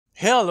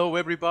Hello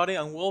everybody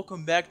and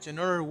welcome back to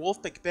another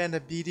Wolfpack Panda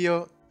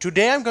video.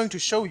 Today I'm going to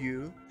show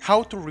you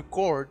how to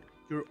record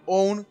your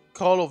own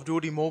Call of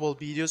Duty mobile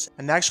videos,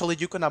 and actually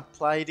you can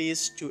apply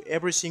this to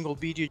every single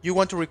video you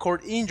want to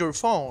record in your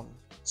phone.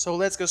 So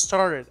let's get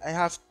started. I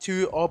have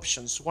two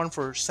options, one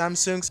for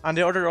Samsungs and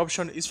the other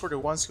option is for the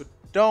ones who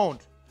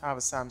don't have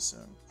a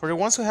Samsung. For the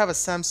ones who have a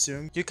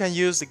Samsung, you can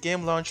use the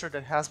game launcher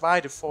that has by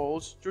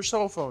default your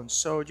cell phone.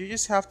 So you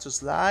just have to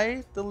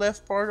slide the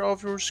left part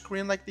of your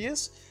screen like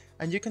this,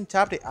 and you can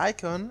tap the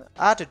icon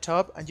at the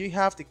top and you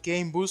have the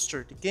game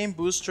booster. The game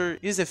booster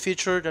is a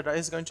feature that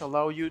is going to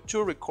allow you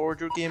to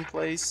record your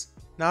gameplays.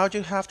 Now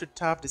you have to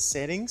tap the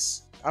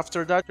settings.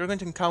 After that, you're going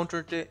to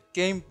encounter the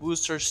game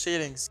booster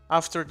settings.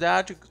 After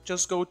that, you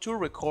just go to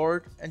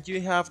record and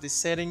you have the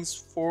settings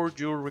for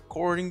your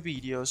recording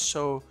videos.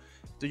 So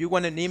do you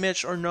want an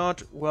image or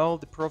not? Well,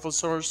 the profile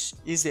source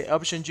is the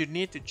option you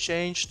need to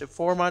change. The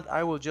format,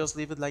 I will just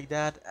leave it like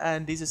that.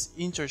 And this is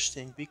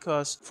interesting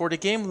because for the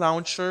game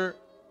launcher,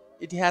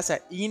 it has an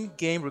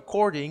in-game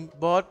recording,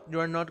 but you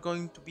are not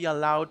going to be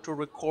allowed to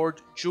record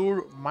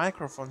your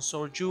microphone.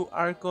 So you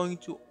are going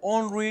to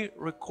only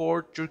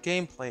record your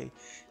gameplay.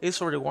 It's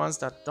for the ones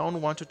that don't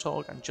want to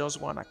talk and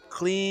just want a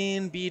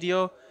clean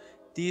video.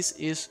 This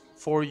is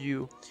for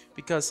you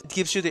because it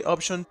gives you the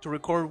option to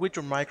record with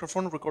your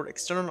microphone, record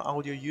external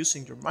audio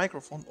using your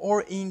microphone,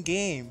 or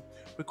in-game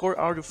record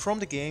audio from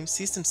the game.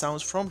 System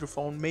sounds from your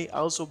phone may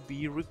also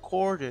be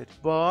recorded,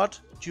 but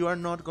you are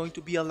not going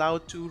to be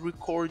allowed to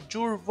record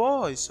your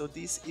voice. So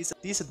this is a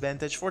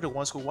disadvantage for the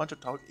ones who want to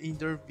talk in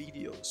their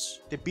videos.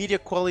 The video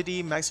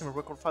quality maximum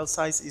record file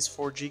size is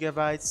 4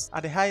 GB.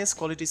 At the highest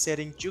quality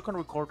setting, you can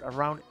record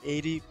around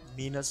 80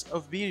 minutes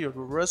of video. The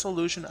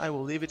resolution, I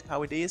will leave it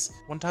how it is,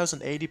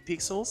 1080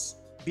 pixels.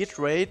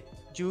 Bitrate,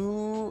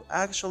 you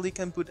actually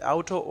can put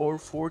auto or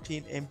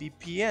 14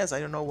 Mbps. I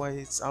don't know why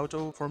it's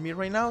auto for me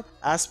right now.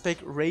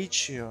 Aspect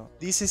ratio.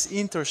 This is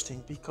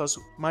interesting because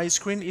my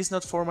screen is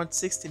not format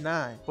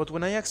 69, but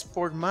when I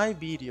export my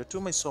video to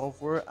my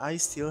software, I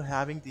still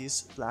having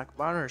these black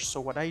banners.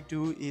 So what I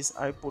do is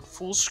I put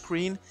full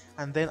screen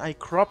and then I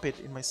crop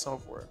it in my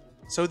software.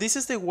 So this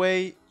is the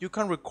way you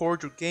can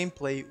record your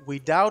gameplay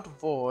without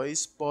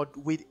voice, but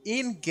with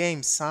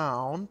in-game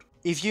sound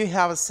if you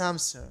have a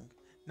Samsung.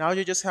 Now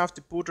you just have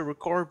to put a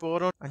record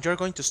button and you're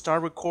going to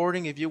start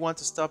recording. If you want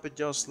to stop it,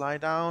 just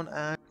slide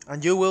down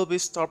and you will be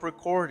stopped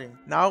recording.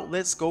 Now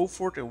let's go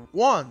for the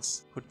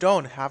ones who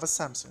don't have a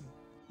Samsung.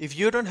 If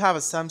you don't have a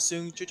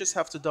Samsung, you just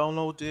have to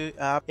download the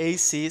app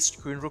AC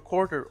Screen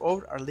Recorder,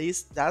 or at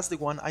least that's the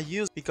one I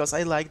use because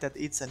I like that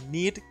it's a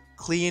neat,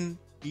 clean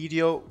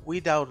video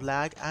without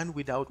lag and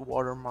without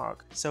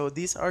watermark. So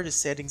these are the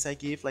settings I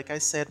give. Like I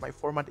said, my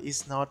format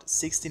is not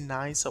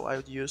 69, so I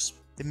would use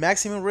the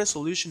maximum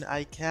resolution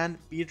I can.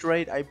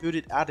 Bitrate, I put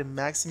it at the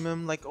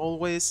maximum like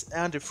always,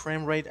 and the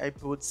frame rate I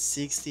put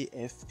 60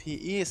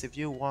 FPS if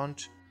you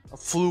want a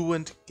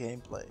fluent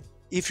gameplay.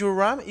 If your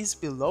RAM is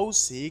below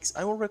 6,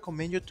 I will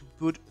recommend you to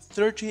put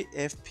 30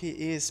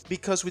 FPS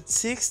because with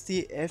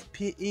 60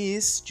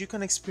 FPS you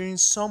can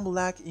experience some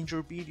lag in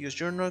your videos.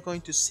 You're not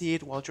going to see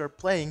it while you're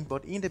playing,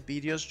 but in the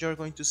videos you're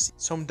going to see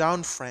some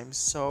down frames.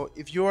 So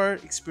if you are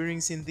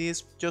experiencing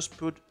this, just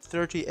put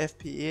 30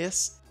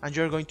 FPS and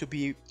you're going to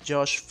be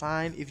just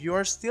fine. If you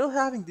are still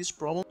having this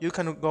problem, you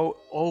can go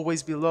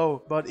always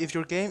below, but if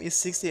your game is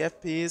 60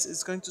 FPS,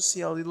 it's going to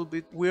see a little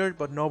bit weird,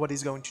 but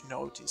nobody's going to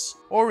notice.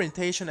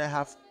 Orientation, I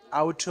have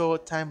auto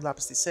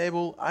time-lapse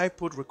disabled. I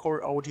put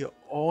record audio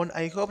on.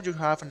 I hope you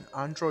have an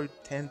Android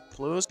 10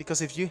 Plus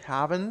because if you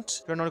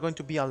haven't, you're not going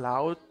to be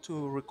allowed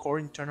to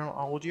record internal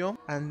audio.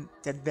 And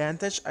the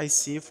advantage I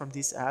see from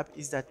this app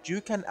is that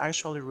you can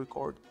actually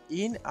record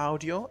in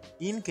audio,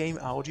 in-game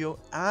audio,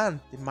 and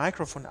the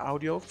microphone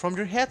audio from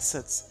your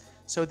headsets.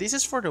 So this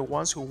is for the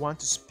ones who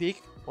want to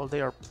speak while they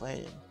are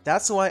playing.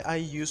 That's why I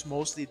use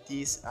mostly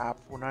this app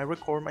when I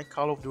record my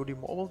Call of Duty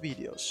mobile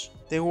videos.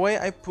 The way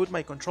I put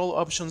my control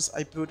options,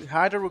 I put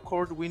hide the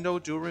record window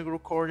during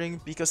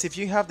recording, because if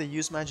you have the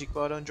use magic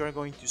button, you're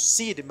going to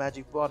see the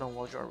magic button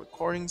while you're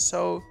recording.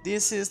 So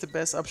this is the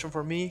best option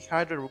for me,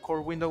 hide the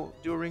record window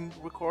during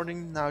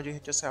recording. Now you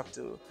just have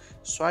to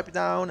swipe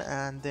down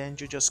and then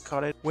you just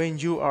cut it when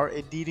you are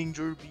editing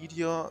your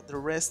video. The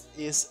rest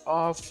is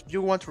off. If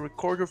you want to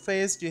record your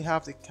face, you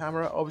have the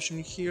camera option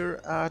here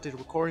at the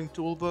recording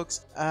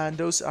toolbox, and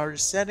those are the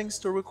settings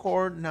to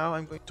record. Now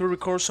I'm going to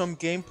record some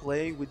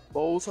gameplay with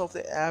both of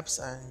the apps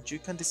and you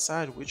can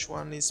decide which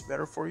one is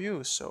better for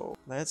you. So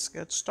let's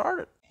get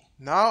started.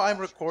 Now I'm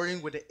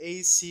recording with the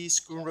AC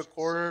Screen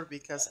Recorder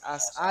because,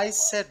 as I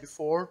said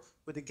before,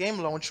 with the game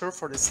launcher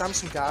for the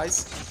Samsung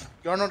guys,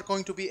 you're not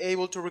going to be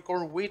able to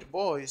record with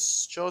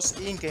voice,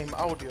 just in-game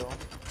audio.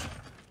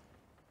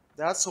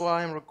 That's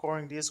why I'm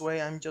recording this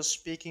way. I'm just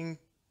speaking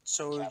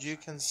so you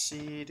can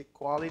see the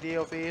quality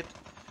of it.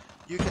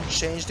 You can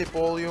change the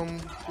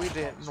volume with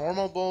the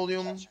normal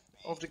volume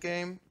of the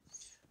game.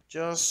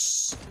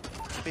 Just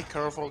be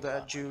careful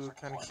that you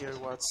can hear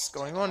what's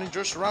going on in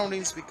your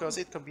surroundings because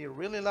it can be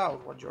really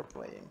loud when you're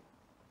playing.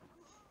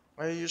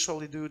 I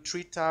usually do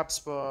 3 taps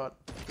but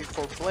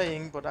before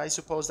playing, but I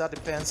suppose that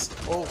depends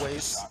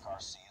always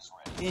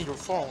in your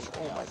phone.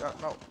 Oh my god,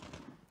 no.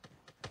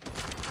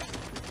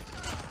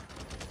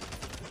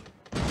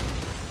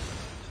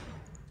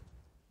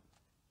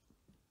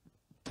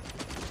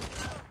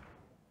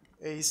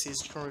 AC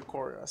screen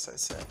recorder, as I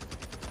said.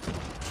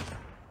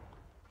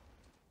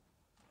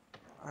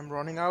 I'm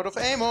running out of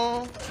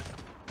ammo.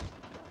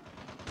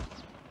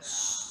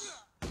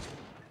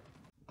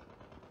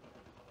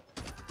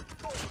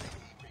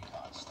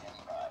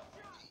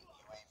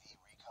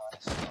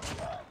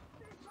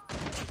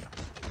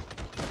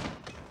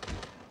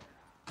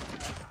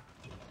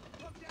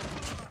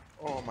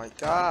 Oh my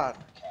god.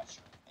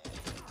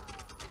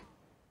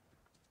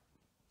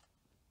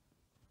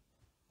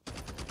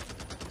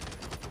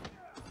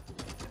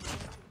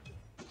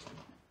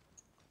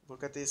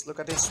 Look at this, look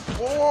at this.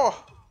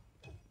 Oh!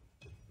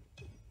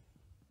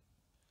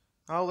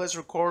 Now let's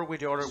record with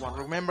the other one.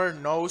 Remember,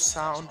 no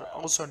sound,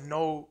 also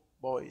no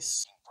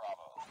voice.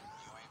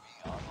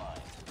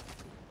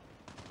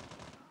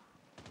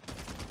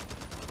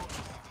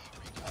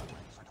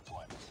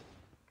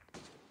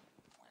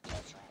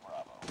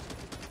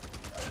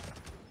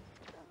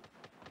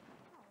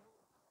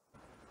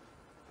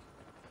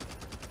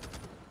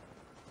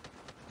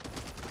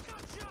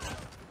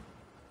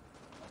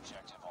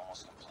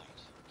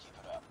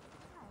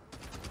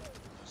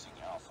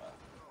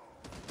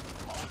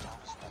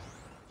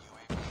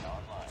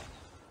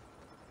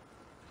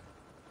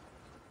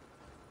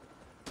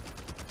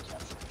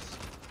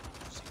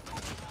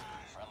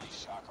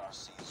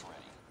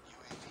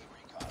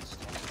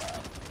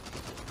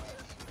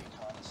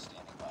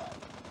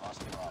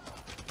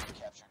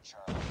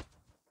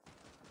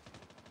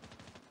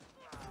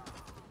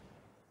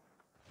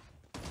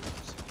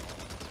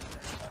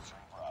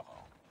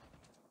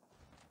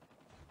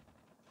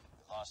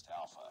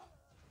 Alpha.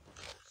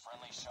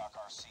 Friendly Shock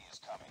RC is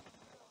coming.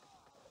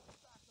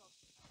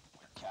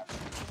 We're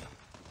capturing B.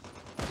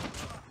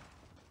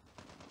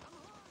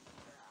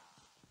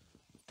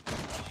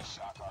 Friendly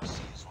Shock RC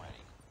is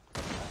ready.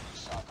 Friendly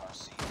Shock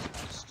RC has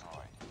been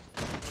destroyed.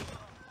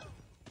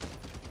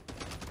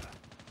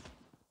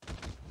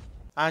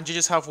 And you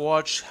just have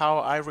watched how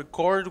I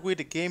record with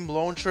the game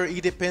launcher.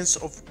 It depends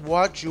of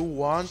what you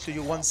want. Do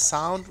you want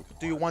sound?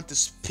 Do you want to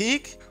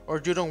speak? Or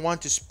you don't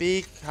want to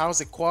speak? How's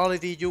the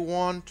quality you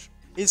want?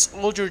 It's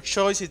all your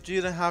choice. If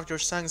you don't have your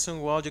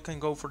Samsung, well, you can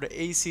go for the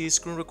AC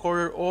screen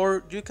recorder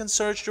or you can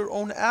search your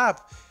own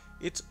app.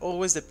 It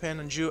always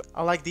depends on you.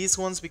 I like these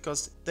ones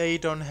because they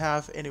don't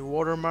have any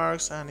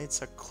watermarks and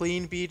it's a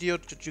clean video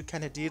that you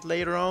can edit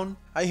later on.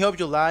 I hope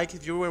you like.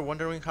 If you were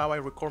wondering how I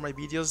record my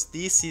videos,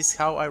 this is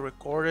how I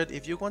record it.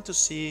 If you want to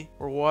see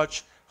or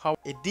watch how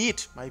I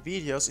edit my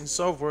videos in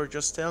software,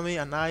 just tell me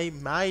and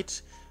I'm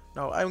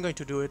going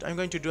to do it. I'm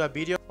going to do a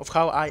video of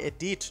how I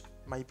edit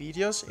my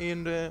videos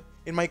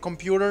in my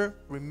computer.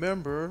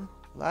 Remember,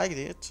 like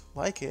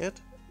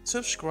it,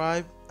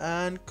 subscribe,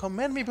 and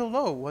comment me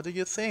below. What do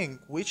you think?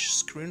 Which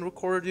screen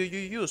recorder do you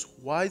use?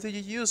 Why do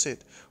you use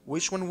it?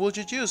 Which one would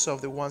you use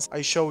of the ones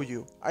I show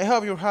you? I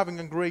hope you're having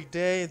a great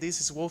day.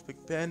 This is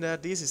Wolfpack Panda.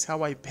 This is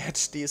how I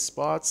bet these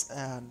spots,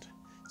 and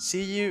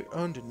see you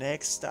on the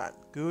next time.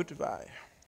 Goodbye.